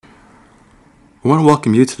I want to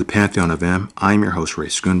welcome you to the Pantheon of M. I'm your host, Ray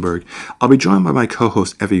Schoenberg. I'll be joined by my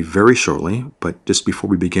co-host, Evie, very shortly, but just before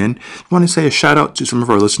we begin, I want to say a shout out to some of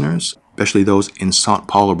our listeners, especially those in Sao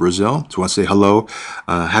Paulo, Brazil. So I want to say hello,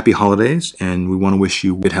 happy holidays, and we want to wish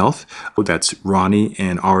you good health. That's Ronnie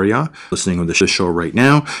and Aria listening to the show right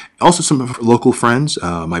now. Also, some of our local friends,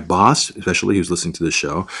 my boss, especially, who's listening to the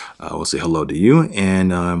show. We'll say hello to you,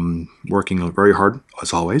 and working very hard,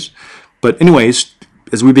 as always. But anyways,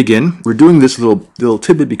 as we begin, we're doing this little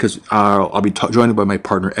tidbit because I'll be joined by my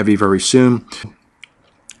partner Evie very soon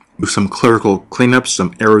with some clerical cleanups,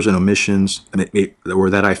 some errors and omissions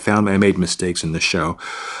that I found I made mistakes in the show.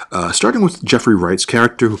 Starting with Jeffrey Wright's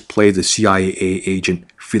character, who played the CIA agent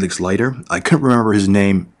Felix Leiter. I couldn't remember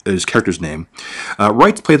his character's name.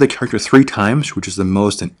 Wright played the character 3 times, which is the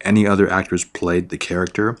most than any other actors played the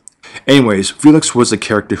character. Anyways, Felix was a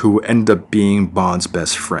character who ended up being Bond's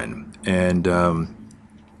best friend, and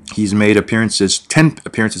he's made 10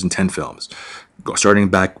 appearances in 10 films, starting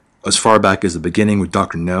back as far back as the beginning with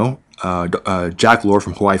Dr. No. Jack Lord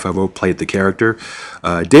from Hawaii Five-O played the character.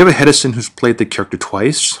 David Hedison, who's played the character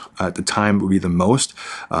twice, at the time would be the most.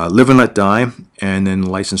 Live and Let Die, and then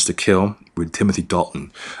License to Kill with Timothy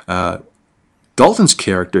Dalton. Dalton's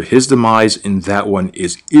character, his demise in that one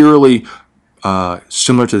is eerily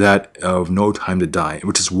similar to that of No Time to Die,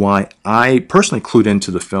 which is why I personally clued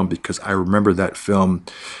into the film, because I remember that film,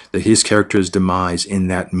 that his character's demise in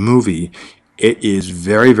that movie, it is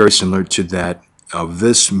very, very similar to that of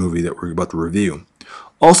this movie that we're about to review.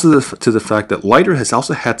 Also to the fact that Leiter has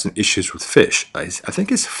also had some issues with fish. I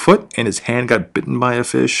think his foot and his hand got bitten by a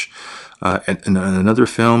fish in another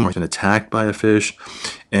film, or he's been attacked by a fish.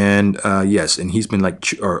 And yes, and he's been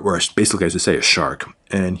or basically, as I say, a shark.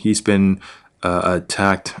 And he's been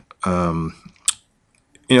attacked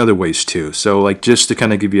in other ways too. So, just to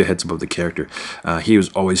kind of give you a heads up of the character, he was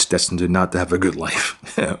always destined to not to have a good life,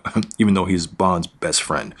 even though he's Bond's best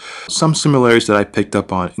friend. Some similarities that I picked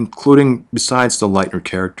up on, including besides the Leiter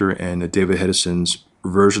character and David Hedison's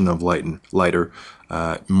version of Leiter,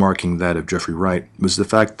 marking that of Jeffrey Wright, was the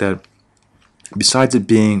fact that besides it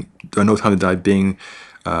being No Time to Die being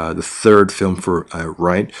the 3rd film for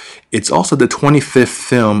Wright, it's also the 25th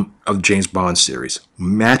film of the James Bond series,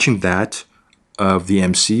 matching that of the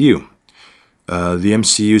MCU. The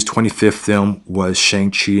MCU's 25th film was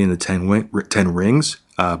Shang-Chi and the Ten Rings,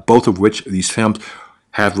 both of which these films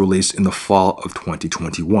have released in the fall of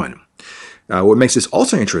 2021. What makes this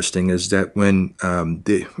also interesting is that when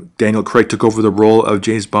Daniel Craig took over the role of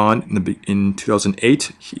James Bond in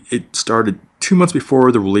 2008, it started 2 months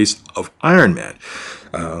before the release of Iron Man.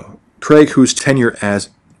 Craig, whose tenure as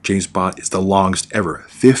James Bond is the longest ever,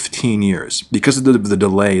 15 years. Because of the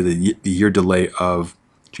delay, the year delay of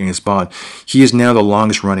James Bond, he is now the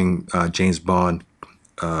longest running James Bond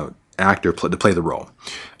actor to play the role.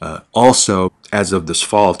 Also, as of this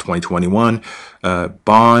fall of 2021,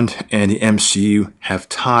 Bond and the MCU have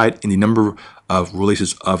tied in the number of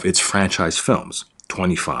releases of its franchise films,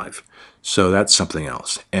 25. So that's something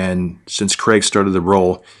else. And since Craig started the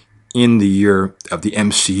role in the year of the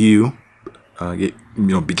MCU,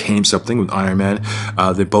 it became something with Iron Man.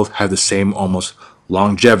 They both have the same almost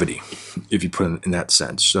longevity, if you put it in that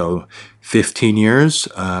sense. So 15 years,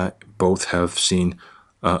 both have seen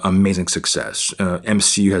amazing success.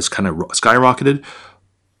 MCU has kind of skyrocketed,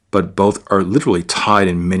 but both are literally tied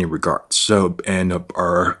in many regards. So, and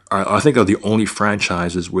I think are the only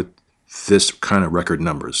franchises with this kind of record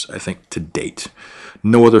numbers, I think, to date.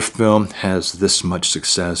 No other film has this much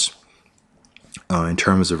success in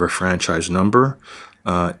terms of a franchise number,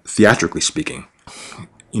 theatrically speaking.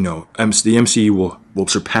 The MCU will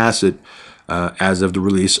surpass it as of the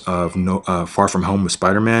release of Far From Home with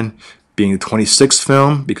Spider-Man, being the 26th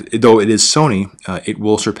film. Because though it is Sony, it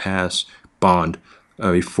will surpass Bond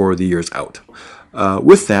before the year's out.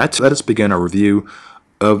 With that, let us begin our review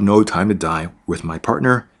of No Time to Die with my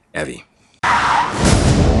partner, Evie.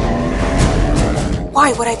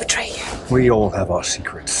 Why would I betray you? We all have our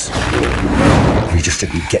secrets. We just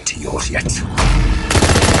didn't get to yours yet.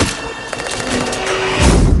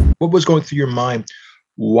 What was going through your mind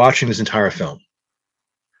watching this entire film?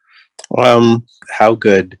 How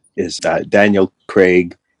good is Daniel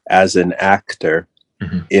Craig as an actor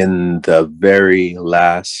in the very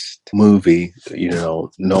last movie,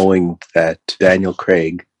 knowing that Daniel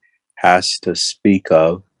Craig has to speak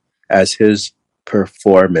of as his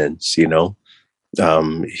performance,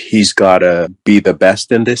 he's got to be the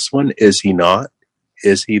best in this one. Is he not?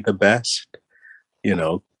 Is he the best?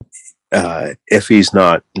 If he's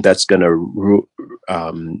not, that's going to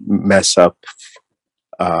mess up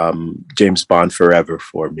James Bond forever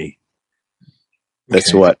for me.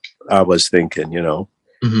 That's what I was thinking,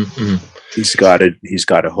 Mm-hmm. he's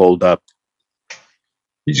got to hold up.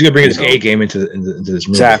 He's gonna bring his A game into this movie.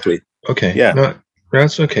 Exactly. Okay. Yeah. No,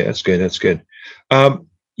 that's okay. That's good. That's good.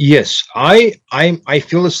 Yes, I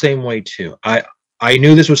feel the same way too. I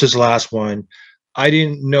knew this was his last one. I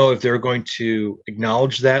didn't know if they were going to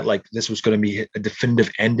acknowledge that, like this was going to be a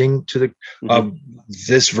definitive ending to the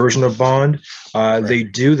this version of Bond. They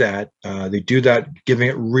do that. Giving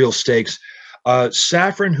it real stakes.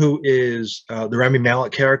 Safran, who is the Rami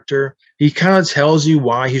Malek character, he kind of tells you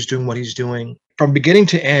why he's doing what he's doing. From beginning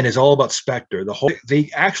to end, is all about Spectre. They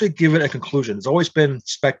actually give it a conclusion. It's always been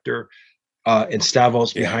Spectre and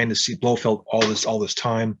Stavros behind the seat, Blofeld all this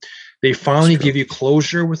time. They finally give you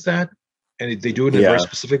closure with that. And they do it in a very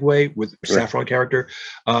specific way with Saffron character,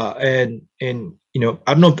 and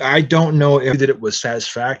I don't know if it was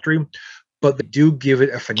satisfactory, but they do give it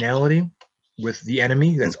a finality with the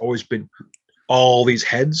enemy that's always been all these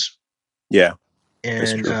heads. Yeah,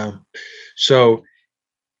 and so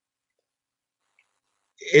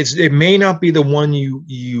it may not be the one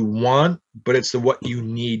you want, but it's what you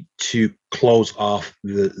need to close off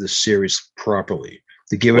the series properly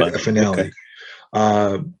to give it a finality.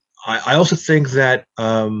 Okay. I also think that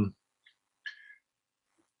do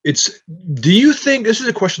you think, this is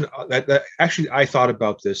a question that actually I thought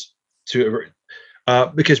about this too,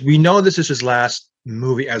 because we know this is his last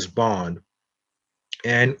movie as Bond,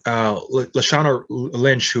 and Lashana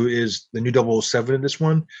Lynch, who is the new 007 in this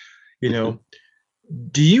one,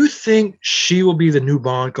 do you think she will be the new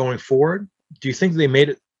Bond going forward? Do you think they made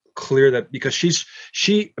it clear that because this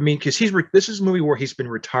is a movie where he's been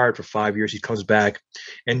retired for 5 years, he comes back,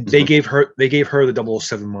 and they gave her the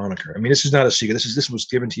 007 moniker. I mean, this is not a secret. This was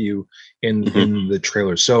given to you in the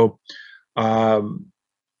trailer. So do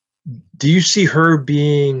you see her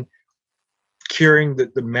carrying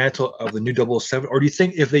the mantle of the new 007, or do you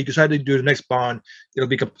think if they decide to do the next Bond, it'll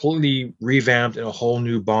be completely revamped and a whole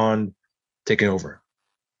new Bond taking over?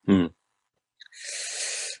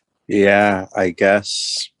 Yeah, I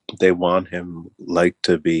guess they want him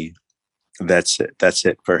to be, that's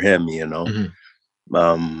it for him, I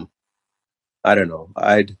don't know.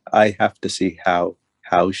 I have to see how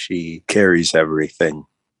she carries everything.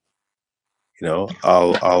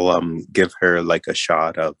 I'll give her like a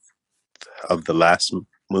shot of the last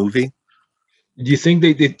movie. Do you think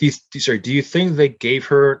do you think they gave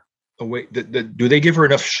her away? Do they give her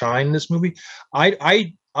enough shine in this movie?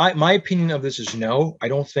 My opinion of this is no. I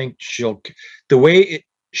don't think the way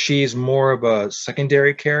she's more of a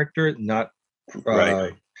secondary character, not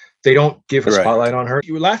they don't give a spotlight on her.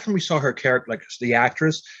 Last time we saw her character, like the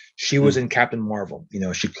actress, she was in Captain Marvel.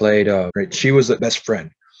 She played she was the best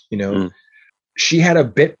friend. She had a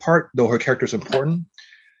bit part, though her character is important.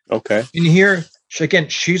 Okay. In here,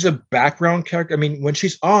 she's a background character. I mean, when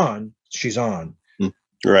she's on, she's on.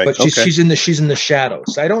 Right. But she's in the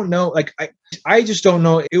shadows. I don't know. Like I just don't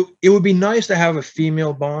know. It would be nice to have a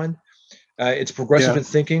female Bond. It's progressive in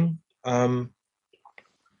thinking. What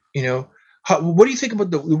do you think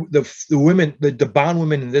about the women, the Bond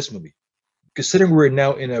women in this movie? Considering we're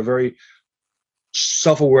now in a very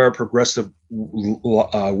self-aware, progressive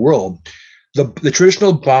world, the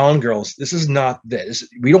traditional Bond girls. This is not this.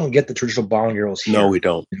 We don't get the traditional Bond girls here. No, we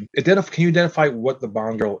don't. Can you identify what the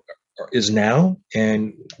Bond girl is now,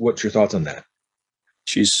 and what's your thoughts on that?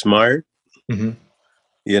 She's smart.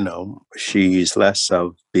 She's less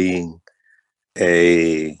of being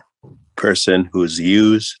a person who's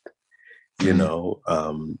used.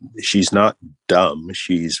 She's not dumb.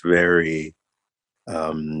 She's very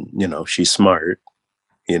she's smart,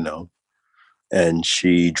 and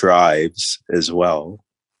she drives as well.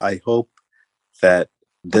 I hope that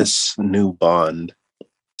this new Bond,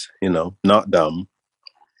 not dumb,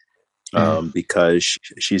 because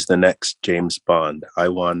she's the next James Bond. I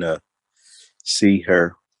want to see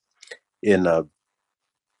her in a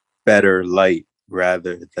better light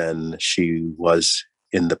rather than she was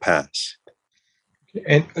in the past.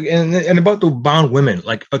 And about the Bond women,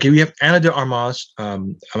 we have Ana de Armas.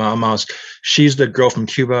 Armas, she's the girl from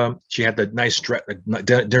Cuba. She had the nice dress,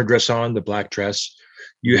 dinner dress on, the black dress.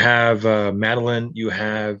 You have Madeline. You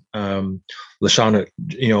have Lashana.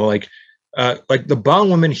 The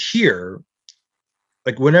Bond women here,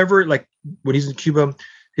 whenever, when he's in Cuba,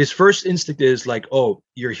 his first instinct is oh,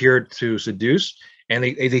 you're here to seduce, and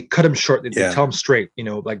they cut him short. They tell him straight,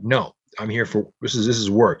 no, I'm here for this is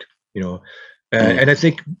work, and I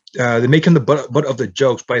think they make him the butt of the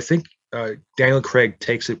jokes, but I think Daniel Craig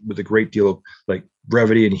takes it with a great deal of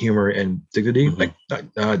brevity and humor and dignity,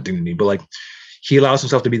 not dignity, but he allows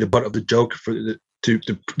himself to be the butt of the joke to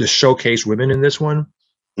showcase women in this one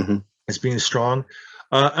as being strong.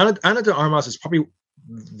 Ana de Armas is probably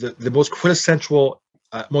the most quintessential,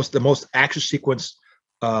 the most action sequence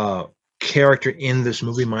character in this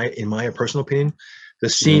movie. In my personal opinion, the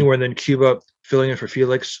scene where then Cuba filling in for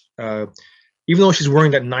Felix, even though she's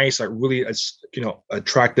wearing that nice, like really,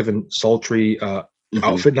 attractive and sultry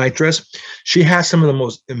outfit, night dress, she has some of the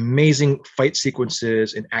most amazing fight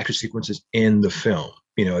sequences and action sequences in the film.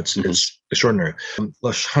 It's extraordinary.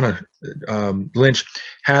 Lashana Lynch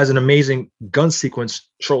has an amazing gun sequence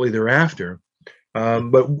shortly thereafter.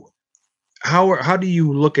 But how do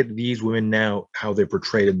you look at these women now, how they're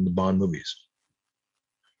portrayed in the Bond movies?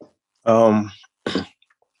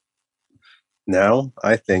 Now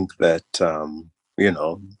I think that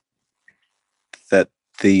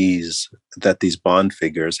that these Bond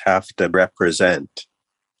figures have to represent,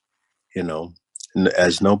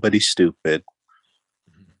 as nobody stupid.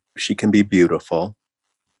 She can be beautiful,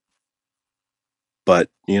 but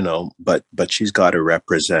she's got to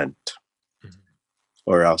represent,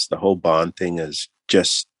 or else the whole Bond thing is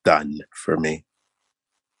just done for me.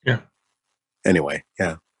 Yeah. Anyway,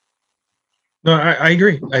 yeah. No, I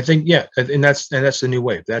agree. I think, yeah, and that's the new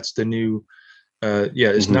wave. That's the new.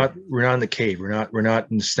 It's not. We're not in the cave. We're not in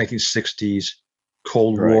the 1960s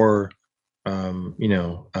Cold War. Women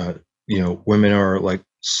are like,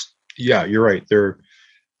 yeah, you're right.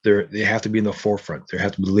 They have to be in the forefront. They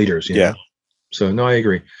have to be leaders. You know? So no, I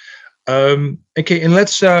agree. Okay, and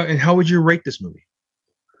let's. And how would you rate this movie?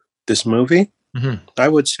 This movie, I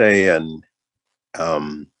would say an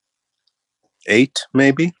 8,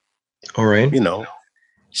 maybe. All right.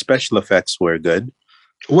 Special effects were good.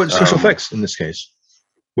 What special effects in this case?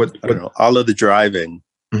 I don't know. All of the driving.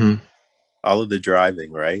 All of the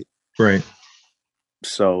driving, right? Right.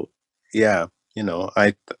 So, yeah,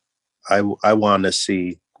 I want to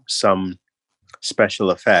see some special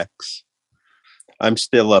effects. I'm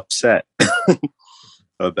still upset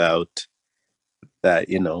about that.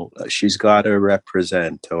 She's got to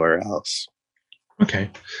represent, or else.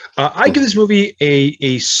 Okay, I give this movie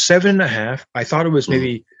a 7.5. I thought it was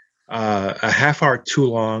maybe a half hour too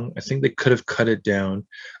long. I think they could have cut it down.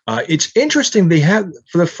 It's interesting. They have,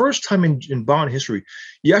 for the first time in Bond history,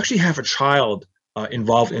 you actually have a child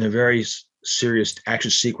involved in a very serious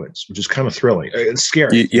action sequence, which is kind of thrilling. It's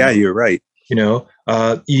scary. You're right. You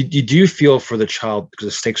do feel for the child because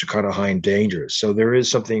the stakes are kind of high and dangerous. So there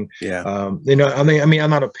is something. Yeah. I'm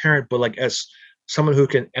not a parent, but like as someone who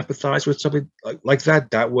can empathize with something like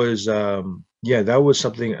that, that was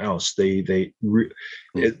something else.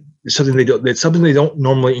 It's something they don't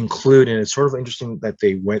normally include, and it's sort of interesting that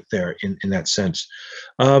they went there in that sense.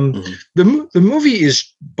 The movie is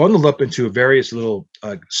bundled up into various little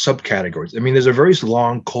subcategories. I mean, there's a very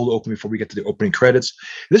long cold open before we get to the opening credits.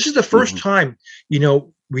 This is the first time we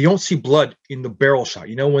don't see blood in the barrel shot.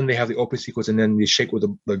 When they have the opening sequence and then they shake with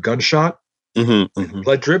the gunshot,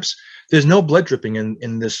 blood drips. There's no blood dripping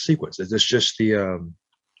in this sequence. It's just the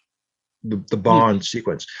Bond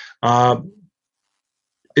sequence.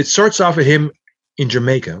 It starts off with him in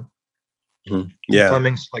Jamaica. Ian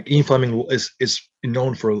Fleming is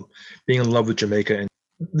known for being in love with Jamaica, and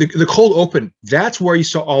the cold open. That's where you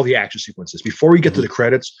saw all the action sequences. Before we get to the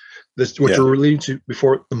credits, you're relating to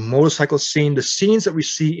before the motorcycle scene, the scenes that we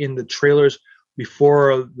see in the trailers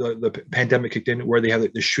before the pandemic kicked in, where they have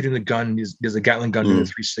they're shooting the gun. There's a Gatling gun in the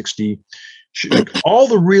 360. All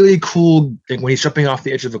the really cool thing when he's jumping off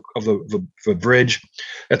the edge of the bridge,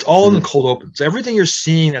 that's all in the cold open. So everything you're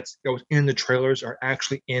seeing that was in the trailers are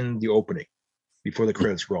actually in the opening before the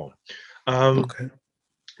credits roll. Okay,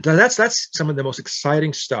 that's some of the most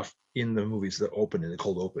exciting stuff in the movies that open in the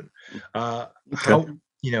cold open. And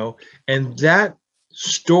that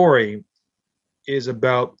story is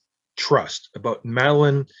about trust, about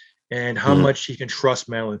Madeline and how much he can trust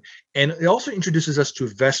Madeline, and it also introduces us to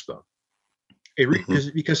Vespa.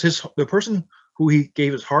 Because the person who he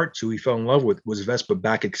gave his heart to, he fell in love with, was Vespa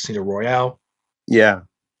back at Casino Royale. Yeah.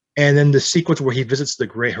 And then the sequence where he visits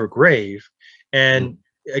her grave, and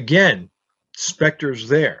again, Spectre's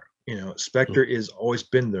there. Spectre has always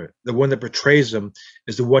been there. The one that betrays him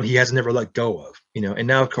is the one he has never let go of. And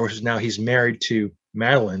now, of course, he's married to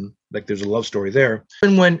Madeline. Like there's a love story there.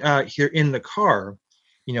 And when you're in the car,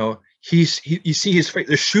 you see his face.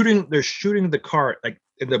 They're shooting the car, like,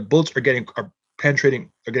 and the bullets are getting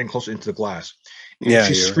closer into the glass. And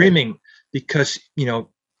she's screaming because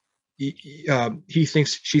he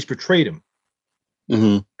thinks she's betrayed him,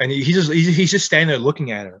 and he's just standing there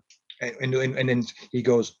looking at her, and then he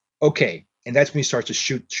goes, okay, and that's when he starts to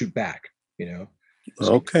shoot back.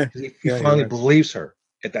 Okay, he finally believes her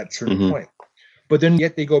at that certain point, but then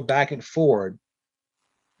yet they go back and forward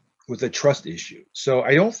with a trust issue. So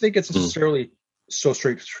I don't think it's necessarily so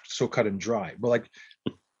straight, so cut and dry. But like,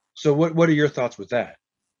 so what are your thoughts with that?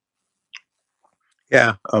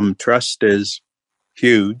 Yeah, trust is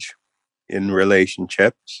huge in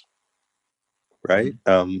relationships, right?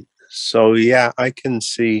 So yeah, I can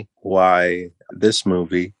see why this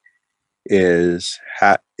movie is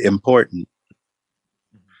important.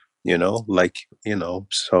 Like,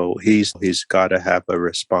 so he's got to have a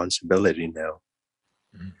responsibility now.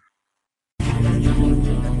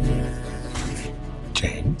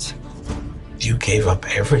 James, you gave up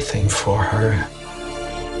everything for her.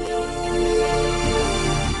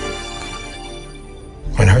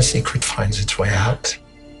 When her secret finds its way out,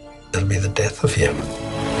 it'll be the death of him.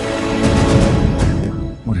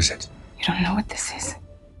 What is it? You don't know what this is.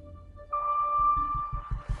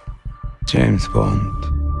 James Bond.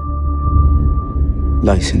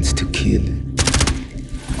 License to Kill.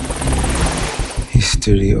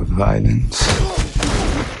 History of violence.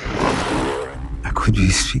 I could be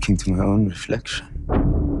speaking to my own reflection.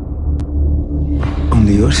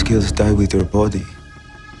 Only your skills die with your body.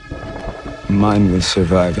 Mine will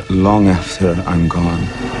survive long after I'm gone.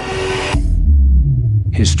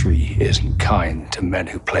 History isn't kind to men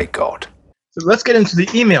who play God. So let's get into the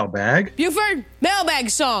email bag. Buford, mailbag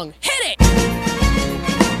song. Hit it!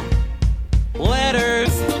 Letters.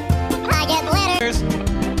 I get letters.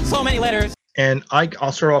 So many letters. And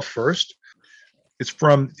I'll start off first. It's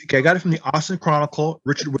from, I got it from the Austin Chronicle,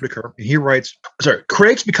 Richard Whitaker. And he writes,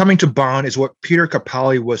 Craig's becoming to Bond is what Peter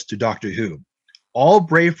Capaldi was to Doctor Who. All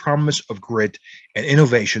brave promise of grit and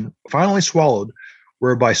innovation finally swallowed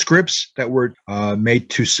were by scripts that were made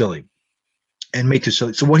too silly.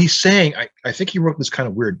 So what he's saying, I think he wrote this kind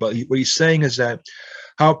of weird, but what he's saying is that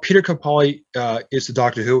how Peter Capaldi is to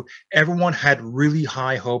Doctor Who, everyone had really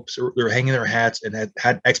high hopes, or they were hanging their hats and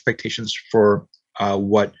had expectations for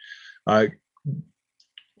what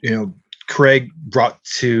Craig brought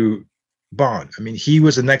to Bond. I mean, he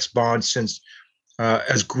was the next Bond since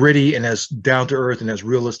as gritty and as down to earth and as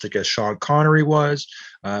realistic as Sean Connery was,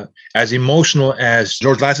 as emotional as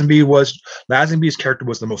George Lazenby was. Lazenby's character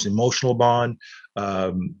was the most emotional Bond,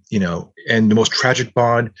 and the most tragic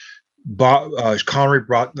Bond. Connery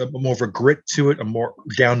brought more of a grit to it, a more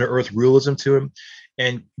down to earth realism to him,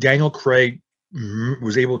 and Daniel Craig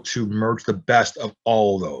was able to merge the best of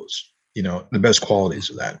all those. The best qualities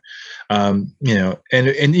of that, and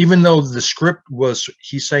even though the script was,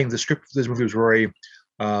 he's saying the script of this movie was very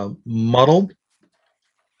muddled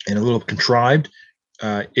and a little contrived,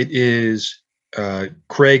 Craig is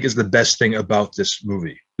the best thing about this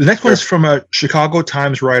movie. The next one is from a Chicago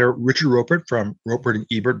Times writer, Richard Rupert, from Rupert and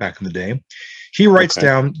Ebert back in the day. He writes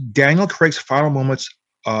down, Daniel Craig's final moments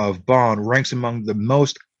of Bond ranks among the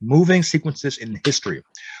most moving sequences in history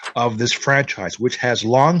of this franchise, which has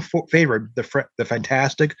long favored the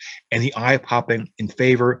fantastic and the eye-popping in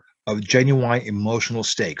favor of genuine emotional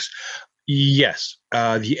stakes. Yes,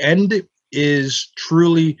 the end is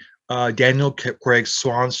truly Daniel Craig's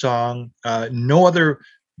swan song. No other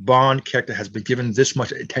Bond character has been given this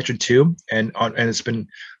much attention to, and it's been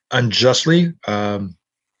unjustly. There's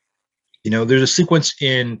a sequence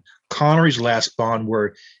in Connery's last Bond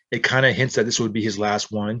where it kind of hints that this would be his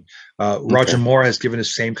last one. Roger Moore has given the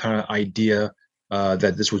same kind of idea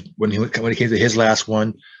that this was when he came to his last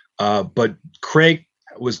one. But Craig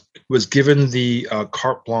was given the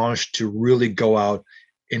carte blanche to really go out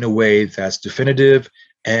in a way that's definitive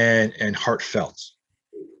and heartfelt.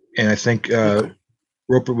 And I think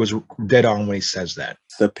Roper was dead on when he says that.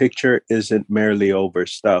 The picture isn't merely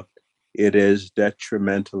overstuffed. It is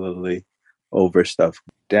detrimentally overstuffed.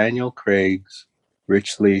 Daniel Craig's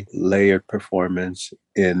richly layered performance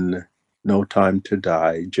in No Time to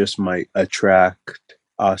Die just might attract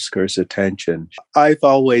Oscar's attention. I've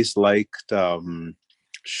always liked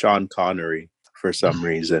Sean Connery for some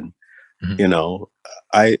reason. Mm-hmm.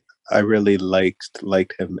 I really liked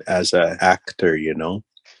him as an actor,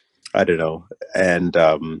 I don't know. And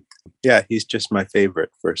he's just my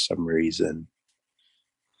favorite for some reason.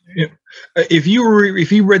 Yeah. If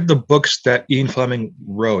you read the books that Ian Fleming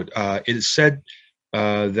wrote, it is said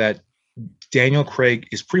that Daniel Craig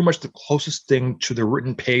is pretty much the closest thing to the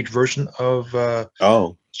written page version of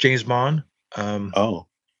James Bond.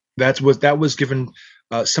 That was given.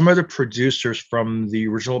 Some of the producers from the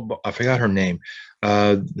original, I forgot her name,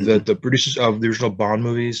 the producers of the original Bond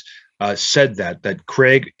movies said that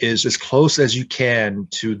Craig is as close as you can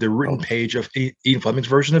to the written page of Ian Fleming's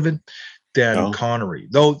version of it than Connery.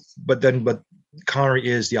 But Connery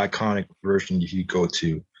is the iconic version if you go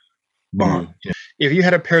to Bond. If you had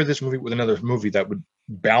to pair this movie with another movie that would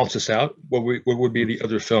balance this out, what would be the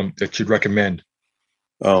other film that you'd recommend?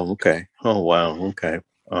 Oh, okay. Oh, wow. Okay.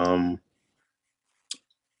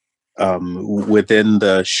 within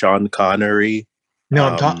the Sean Connery. No,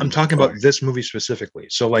 I'm talking about this movie specifically.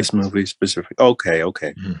 So like this movie specific. Okay.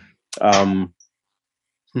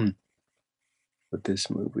 With this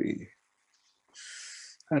movie,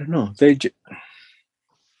 I don't know.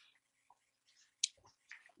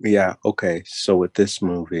 Yeah. Okay. So with this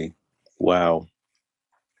movie, wow.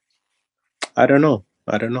 I don't know.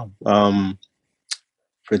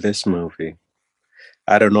 For this movie,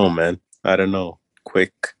 I don't know, man. I don't know.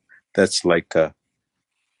 Quick. That's like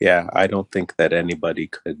yeah. I don't think that anybody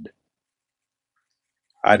could.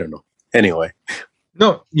 I don't know. Anyway.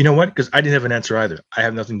 No, you know what? Because I didn't have an answer either. I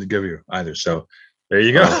have nothing to give you either. So there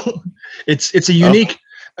you go. It's a unique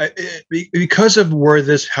because of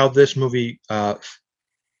how this movie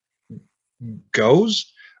goes.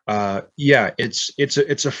 Yeah,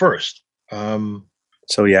 it's a first.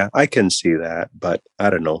 So yeah, I can see that, but I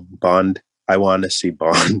don't know. Bond. I want to see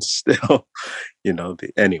Bond still.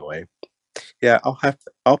 Anyway. Yeah,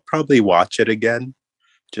 I'll probably watch it again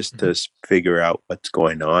just to figure out what's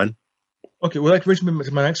going on. Okay, well, that brings me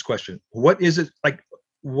to my next question. What is it like?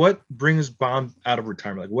 What brings Bond out of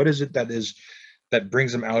retirement? Like, what is it that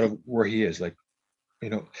brings him out of where he is? Like,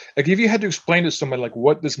 like if you had to explain to somebody like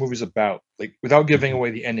what this movie's about, like without giving away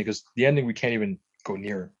the ending, because the ending we can't even go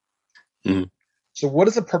near. Mm-hmm. So, what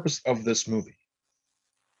is the purpose of this movie?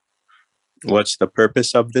 What's the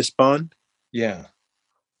purpose of this Bond? Yeah,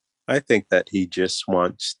 I think that he just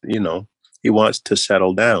wants, he wants to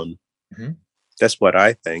settle down. Mm-hmm. That's what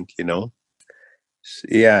I think,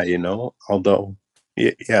 Yeah, although,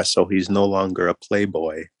 yeah, so he's no longer a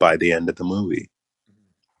playboy by the end of the movie.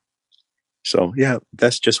 So, yeah,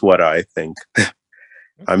 that's just what I think.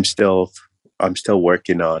 I'm still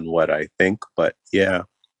working on what I think, but yeah,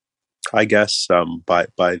 I guess by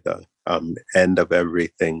the end of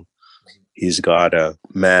everything, he's got to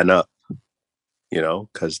man up,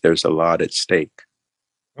 because there's a lot at stake.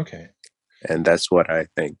 Okay. And that's what I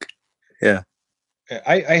think. Yeah.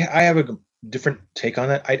 I have a different take on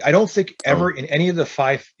that. I don't think ever in any of the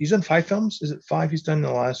 5, he's done 5 films. Is it 5 he's done in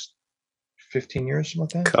the last 15 years,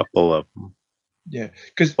 something like that? Couple of them. Yeah.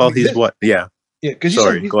 Because he's what? Yeah. Yeah. Because go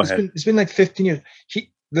ahead. It's been like 15 years.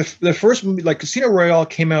 The first movie, like Casino Royale,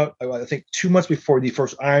 came out, I think 2 months before the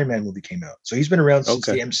first Iron Man movie came out. So he's been around since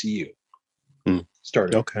the MCU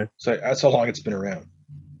started. Okay. So that's how long it's been around.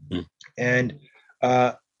 Mm. And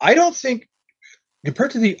I don't think,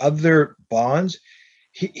 compared to the other Bonds,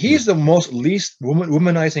 he's the least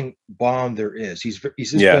womanizing Bond there is. He's just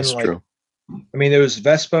been like, true. I mean, there was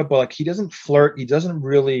Vespa, but like he doesn't flirt. He doesn't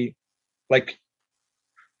really like,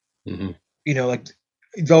 like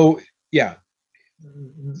though. Yeah.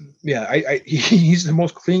 He's the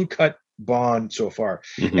most clean cut Bond so far.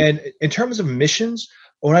 Mm-hmm. And in terms of missions,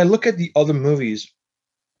 when I look at the other movies,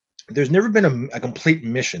 there's never been a complete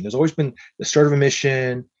mission. There's always been the start of a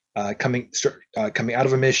mission, coming out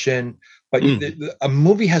of a mission, but a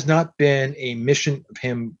movie has not been a mission of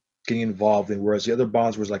him getting involved in. Whereas the other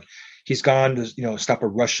Bonds was like he's gone to stop a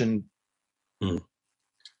Russian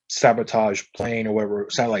sabotage plane or whatever,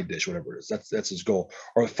 satellite dish, whatever it is. That's his goal.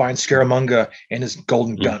 Or find Scaramanga and his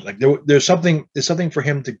golden gun. Like there's something for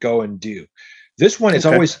him to go and do. This one is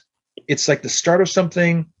always it's like the start of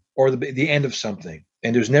something or the end of something.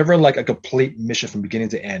 And there's never like a complete mission from beginning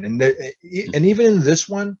to end. And and even in this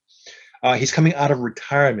one, he's coming out of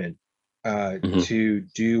retirement to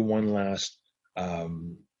do one last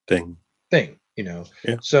thing. Yeah.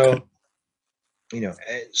 So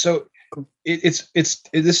so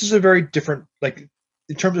this is a very different, like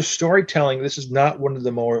in terms of storytelling. This is not one of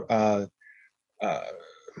the more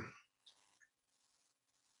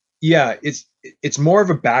it's more of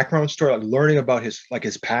a background story, like learning about his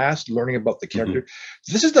past, learning about the character.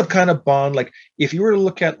 This is the kind of Bond, like if you were to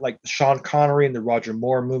look at like Sean Connery and the Roger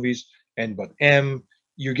Moore movies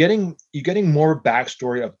you're getting more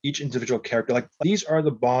backstory of each individual character. Like these are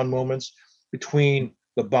the Bond moments between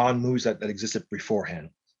the Bond movies that existed beforehand.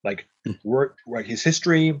 Like his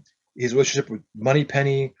history, his relationship with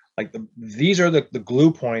Moneypenny, like these are the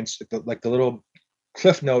glue points, like the little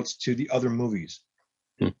cliff notes to the other movies.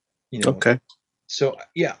 Okay. So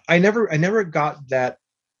yeah, I never got that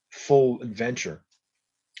full adventure.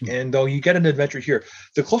 And though you get an adventure here,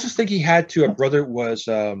 the closest thing he had to a brother was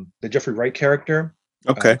the Jeffrey Wright character.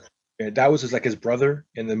 Okay. That was his brother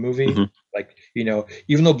in the movie. Like,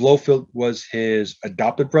 even though Blofeld was his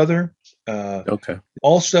adopted brother. Okay.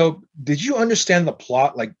 Also, did you understand the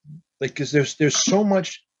plot? Like, because there's so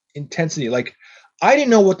much intensity. Like, I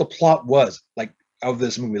didn't know what the plot was like of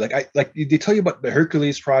this movie. Like they tell you about the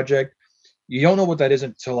Hercules project. You don't know what that is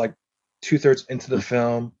until like 2/3 into the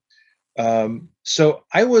film. So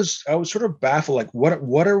I was sort of baffled, like what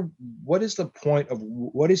is the point of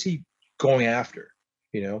what is he going after?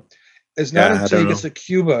 You know, it's not until he gets to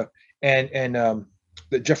Cuba and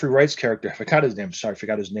the Jeffrey Wright's character, I forgot his name. Sorry, I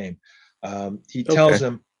forgot his name. He tells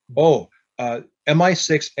him,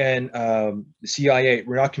 MI6 and the CIA,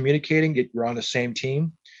 we're not communicating. We're on the same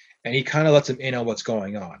team, and he kind of lets him in on what's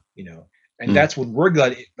going on. You know, and that's when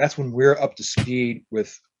we're up to speed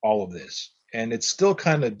with all of this. And it's still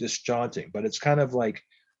kind of disjointing, but it's kind of like,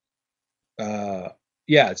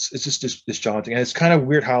 it's just disjointing, and it's kind of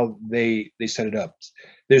weird how they set it up.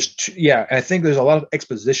 I think there's a lot of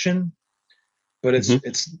exposition, but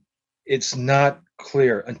it's not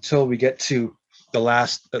clear until we get to the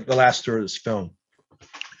last third of this film.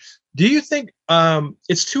 Do you think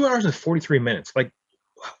it's 2 hours and 43 minutes? Like,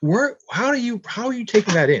 how are you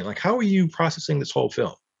taking that in? Like, how are you processing this whole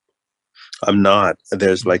film? I'm not.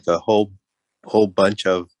 There's like a whole bunch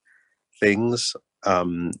of things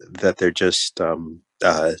that they're just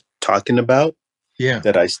talking about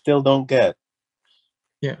that I still don't get.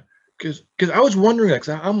 Yeah, because I was wondering, like,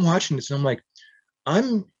 I'm watching this and I'm like,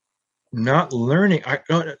 I'm not learning.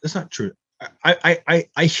 No, that's not true.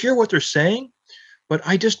 I hear what they're saying, but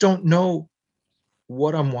I just don't know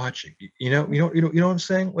what I'm watching. You know what I'm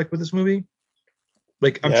saying? Like with this movie,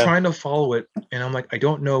 like I'm trying to follow it, and I'm like, I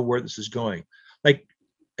don't know where this is going. Like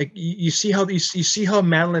you see how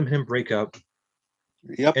Madeline and him break up.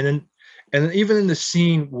 Yep. And then even in the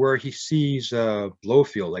scene where he sees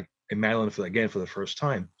Blofeld, like, and Madeline for the first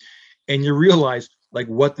time, and you realize like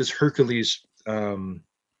what this Hercules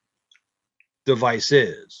device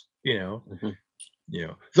is, you know. You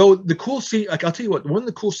know, though the cool scene, like I'll tell you what, one of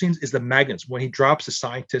the cool scenes is the magnets when he drops the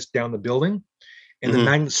scientist down the building, and the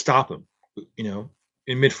magnets stop him, you know,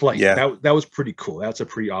 in mid-flight. Yeah, that was pretty cool. That's a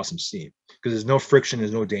pretty awesome scene because there's no friction,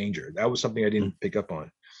 there's no danger. That was something I didn't pick up on.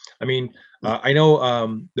 I mean, I know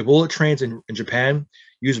the bullet trains in Japan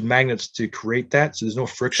use magnets to create that, so there's no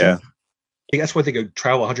friction. Yeah. That's why they could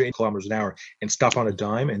travel 180 kilometers an hour and stop on a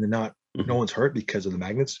dime, and then no one's hurt because of the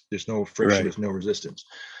magnets. There's no friction, there's no resistance.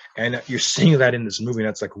 And you're seeing that in this movie.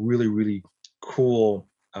 That's like really, really cool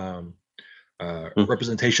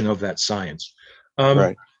representation of that science.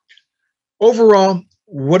 Right. Overall,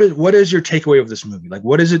 what is your takeaway of this movie? Like,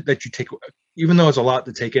 what is it that you take? Even though it's a lot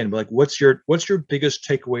to take in, but like, what's your biggest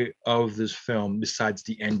takeaway of this film besides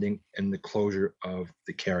the ending and the closure of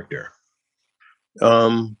the character?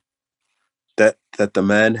 That the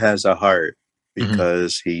man has a heart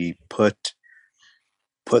because he put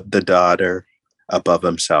the daughter above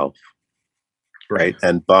himself, right?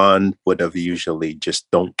 And Bond would have usually just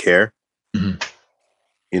don't care. You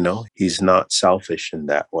know, he's not selfish in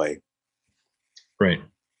that way. Right.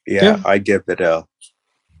 Yeah. I give it a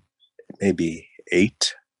maybe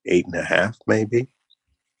 8.5, maybe.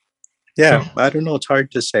 Yeah, I don't know. It's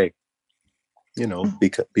hard to say, you know,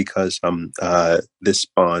 because this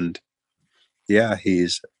Bond,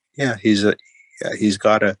 he's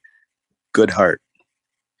got a good heart.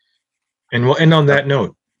 And we'll end on that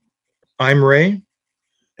note. I'm Ray.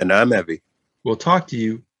 And I'm Evie. We'll talk to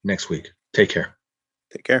you next week. Take care.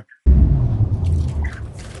 Take care.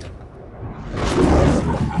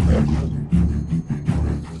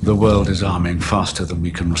 The world is arming faster than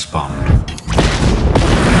we can respond.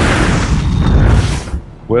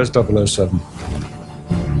 Where's 007?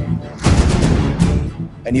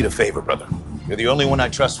 I need a favor, brother. You're the only one I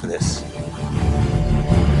trust for this.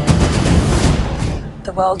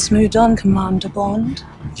 The world's moved on, Commander Bond.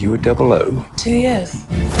 You were 00? 2 years.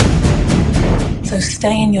 So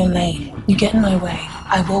stay in your lane. You get in my way,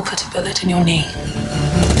 I will put a bullet in your knee.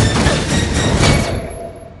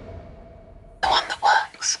 The one that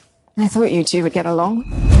works. I thought you two would get along.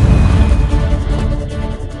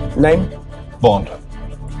 Name? Bond.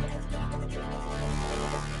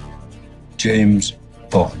 James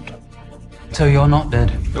Bond. So you're not dead?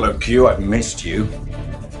 Hello, Q. I've missed you.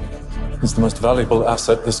 It's the most valuable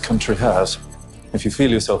asset this country has. If you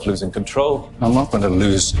feel yourself losing control, I'm not going to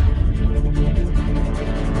lose